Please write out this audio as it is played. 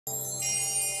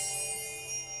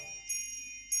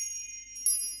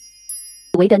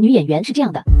为的女演员是这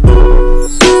样的。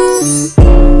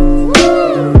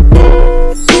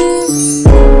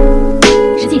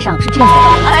实际上是这样的。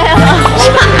哎呀，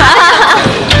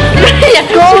也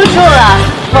勾住了，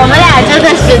我们俩真的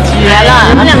是绝了！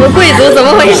你们两个贵族怎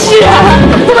么回事啊？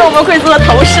跟我们贵族的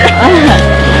头饰。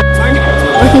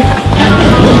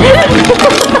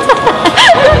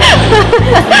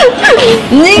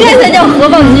你那应该才叫河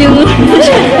蚌精。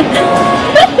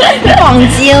蚌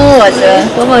精，我这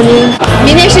河蚌精。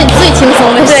明天是你最轻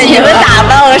松的戏。对，你们打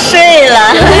扮我睡了，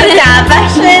打扮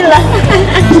睡了，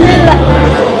睡了。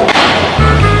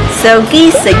手机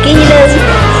死机了，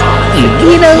死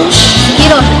机了，死机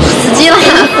了，死机了，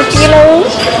死机喽！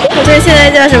我这现在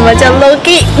叫什么？叫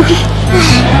logi。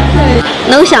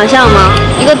能想象吗？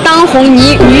一个当红女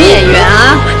演员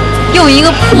啊，用一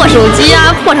个破手机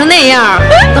啊，破成那样，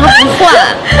都还不换，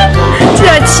这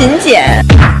叫勤俭。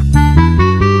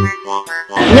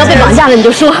你要被绑架了，你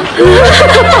就说，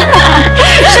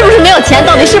是不是没有钱？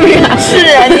到底是不是？是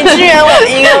啊，你支援我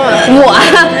一个吗？我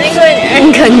一个人，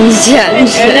你可你简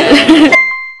直。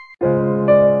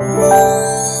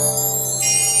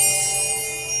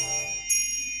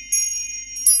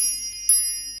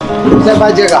再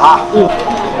办这个啊，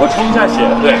我冲一下血，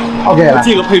对 ，OK 了，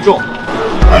这个配重。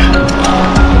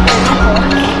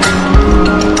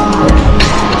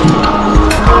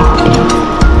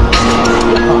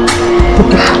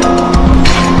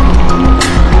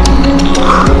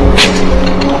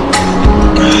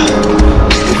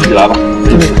自己来吧。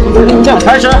这样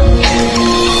开始。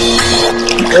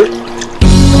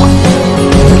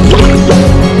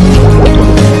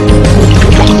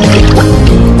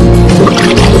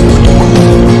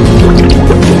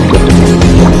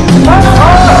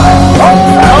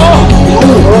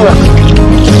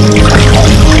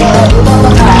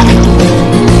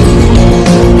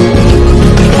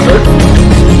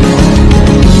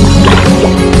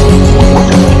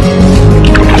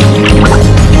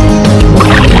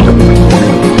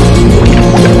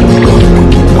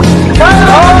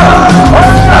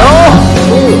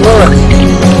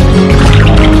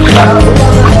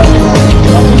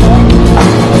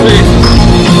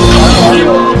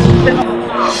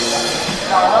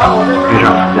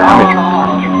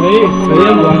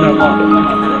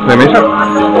对，没事儿。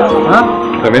啊？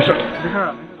对，没事儿。没事儿。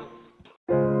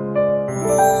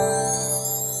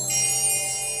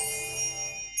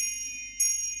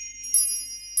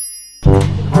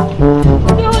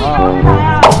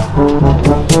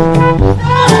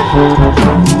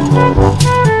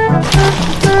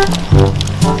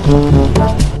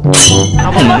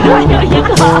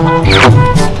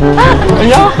哎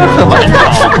呀，很完整，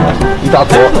一大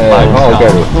坨，哎，很好盖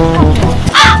住。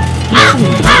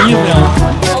衣服呀？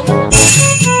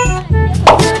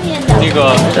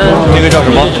那个叫什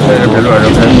么？别乱扔，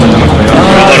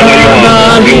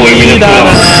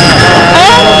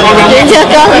人家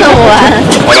刚弄完。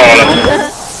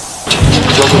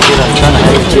交通阶段一般的还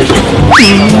是接受。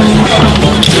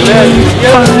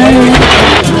这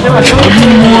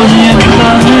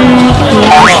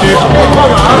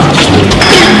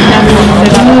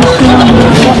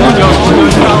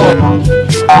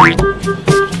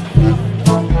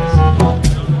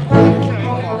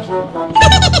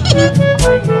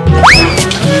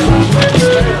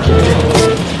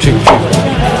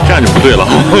样就不对了。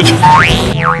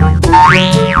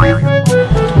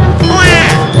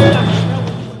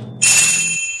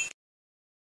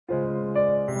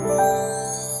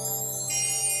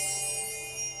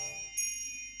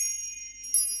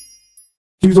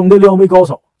剧中的撩妹高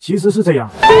手其实是这样。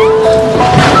你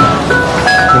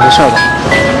没事吧？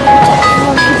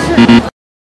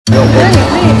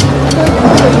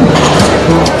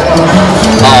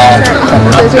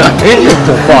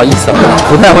不好意思，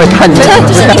不太会看你。就是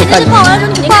你只是跑完之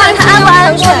后，你看他安不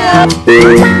安全啊？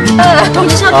我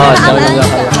只是要看他安不安全。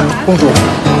公主。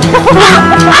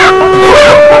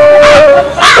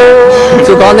就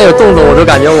刚那个动作，我就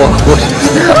感觉我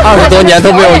20多年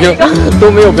都没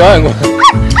有表演过。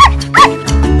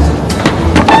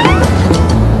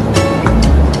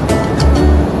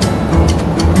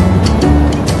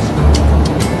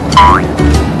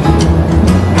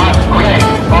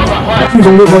剧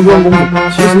中的关关公主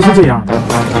其实是这样的。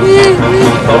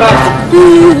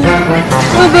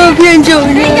我被我骗走了。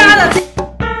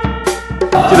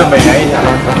记得美颜一下。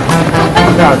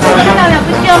漂亮不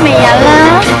需要美颜了。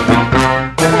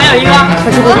还有一个，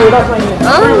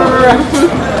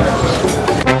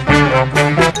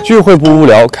聚会不无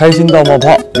聊，开心到冒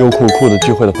泡。优酷酷的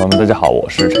聚会的朋友们，大家好，我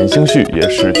是陈星旭，也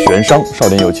是悬商少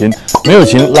年有情，没有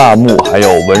情，辣目，还有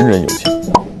文人有情。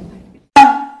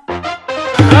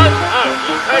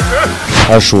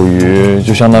它属于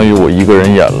就相当于我一个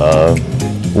人演了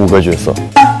5个角色。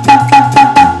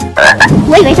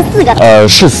我以为是4个。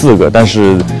是4个，但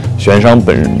是玄商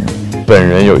本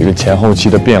人有一个前后期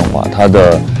的变化，他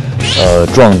的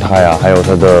状态啊，还有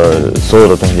他的所有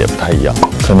的东西也不太一样，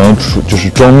可能就是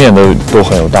妆面都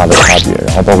很有大的差别，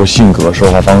然后包括性格、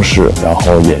说话方式，然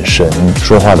后眼神、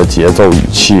说话的节奏、语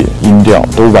气、音调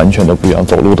都完全的不一样，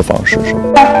走路的方式是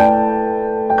吧？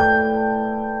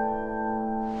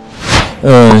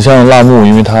像辣目，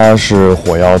因为他是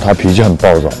火妖，他脾气很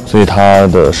暴躁，所以他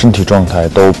的身体状态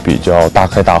都比较大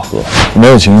开大合。没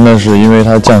有情呢，是因为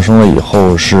他降生了以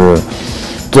后是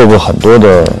做过很多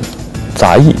的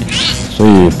杂役，所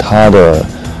以他的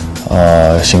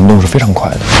行动是非常快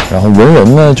的。然后文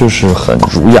人呢就是很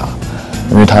儒雅，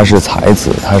因为他是才子，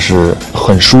他是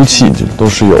很书气，都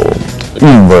是有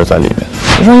韵味在里面。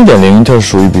玄商1.0它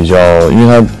属于比较，因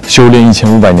为他修炼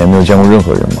1500年没有见过任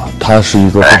何人嘛，他是一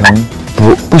个非常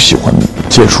不喜欢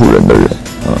接触人的人。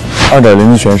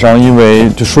2.0的玄商，因为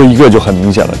就说一个就很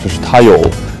明显了，就是他有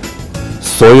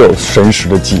所有神识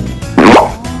的记忆。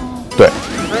对。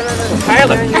开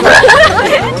了。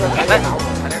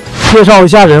介绍一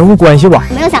下人物关系吧。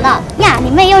没有想到呀，你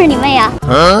妹又是你妹啊！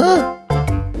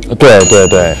对，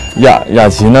雅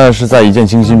琪呢是在《一见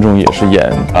倾心》中也是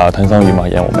演谭桑榆嘛，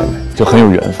演我妹妹，就很有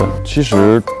缘分。其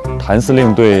实谭司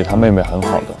令对他妹妹很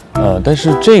好的，但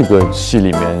是这个戏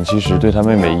里面其实对他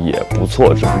妹妹也不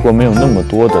错，只不过没有那么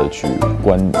多的去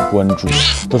关注，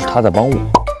都是他在帮我。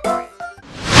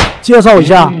介绍一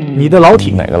下你的老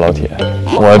铁。哪个老铁？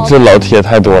我这老铁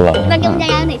太多了。那给我们家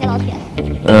有哪些老铁？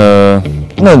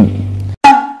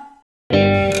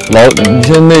你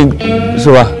现在那是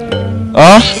吧？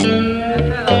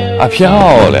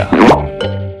漂亮！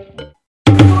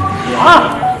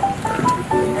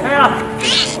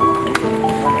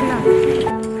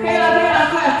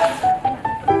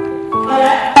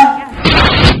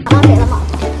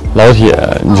老铁，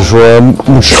你就说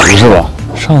木池是吧？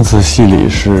上次戏里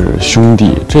是兄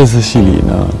弟，这次戏里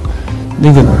呢，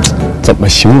那个怎么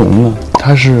形容呢？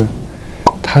他是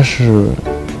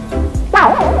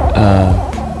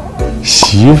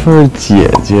媳妇儿姐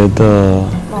姐的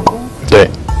老公。对，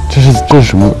这是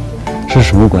什么？这是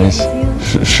什么关系？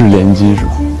是联机是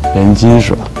吧？联机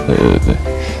是吧？对，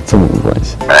这么个关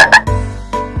系。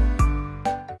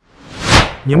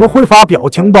你们会发表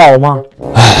情包吗？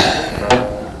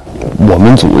我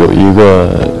们组有一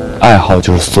个爱好，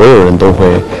就是所有人都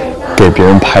会给别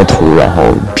人拍图，然后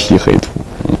P 黑图。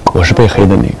我是被黑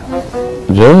的那个。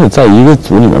我觉得在一个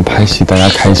组里面拍戏，大家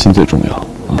开心最重要。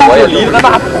我也离了个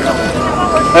大谱。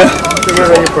哎，这边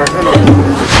一会儿。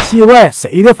戏外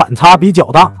谁的反差比较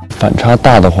大？反差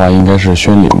大的话，应该是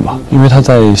宣灵吧，因为他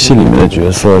在戏里面的角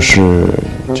色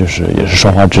也是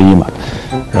双花之一嘛，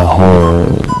然后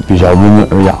比较温文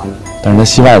尔雅，但是他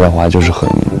戏外的话就是很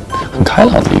开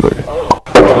朗的一个人。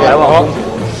来吧，好，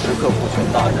时刻不全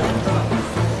大人。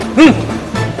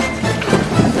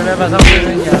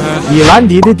李兰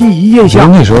迪的第一印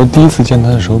象，那时候第一次见他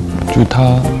的时候，就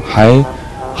他还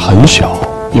很小，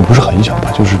也不是很小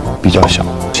吧，就是比较小。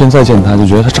现在见他就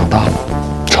觉得他长大了，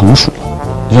成熟了。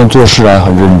你像做事还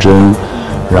很认真，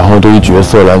然后对于角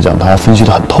色来讲，他分析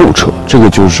得很透彻。这个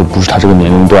就是不是他这个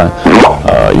年龄段，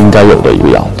应该有的一个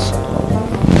样子。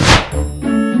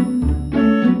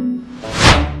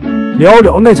聊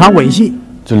聊那场吻戏，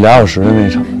就2小时的那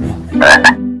场。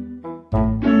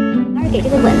给这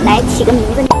个吻来起个名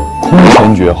字，空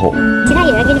前绝后。其他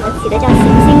演员给你们起的叫行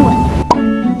星吻。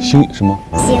星什么？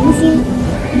行星。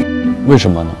为什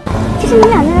么呢？就是你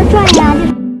俩在那转呀，就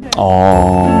是。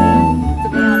哦。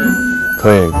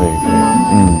可以，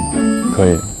可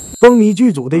以。风靡剧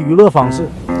组的娱乐方式，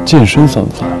健身算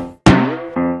不算？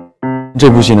这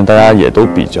部戏呢，大家也都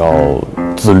比较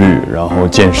自律，然后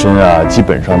健身啊，基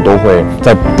本上都会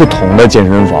在不同的健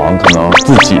身房，可能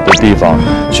自己的地方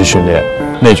去训练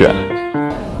内卷。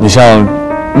你像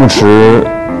木池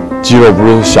肌肉不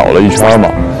是小了一圈吗？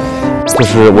就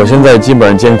是我现在基本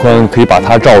上肩宽可以把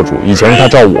他罩住，以前是他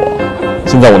罩我，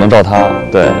现在我能罩他。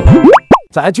对。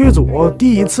在剧组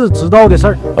第一次知道的事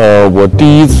儿，我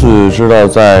第一次知道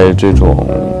在这种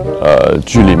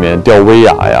剧里面吊威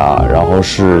亚呀，然后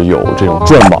是有这种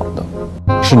转网的，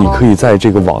是你可以在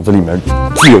这个网子里面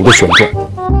自由的旋转。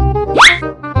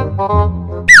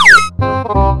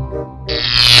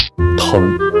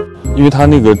疼，因为它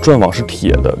那个转网是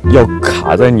铁的，要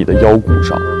卡在你的腰骨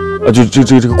上，就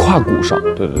这个胯骨上。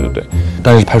对，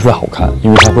但是拍出来好看，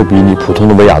因为它会比你普通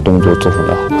的威亚动作做出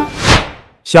来好看。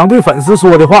想对粉丝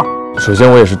说的话，首先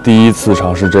我也是第一次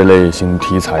尝试这类型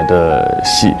题材的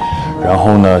戏，然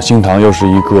后呢，星堂又是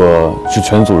一个是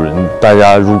全组人，大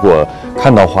家如果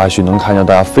看到花絮，能看见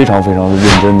大家非常非常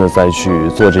认真的在去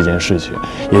做这件事情，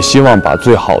也希望把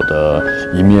最好的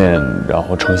一面然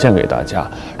后呈现给大家，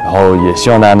然后也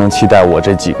希望大家能期待我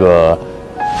这几个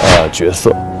角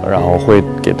色，然后会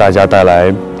给大家带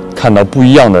来看到不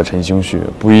一样的陈星旭，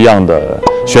不一样的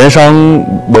悬商、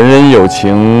文人有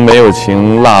情没有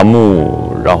情、辣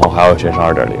目，然后还有悬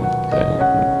商2.0，对。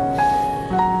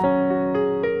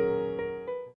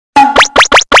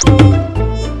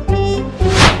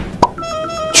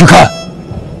去看，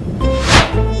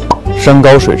山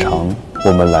高水长，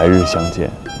我们来日相见。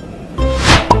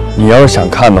你要是想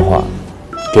看的话，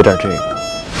给点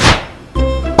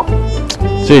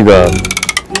这个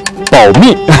保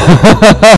密。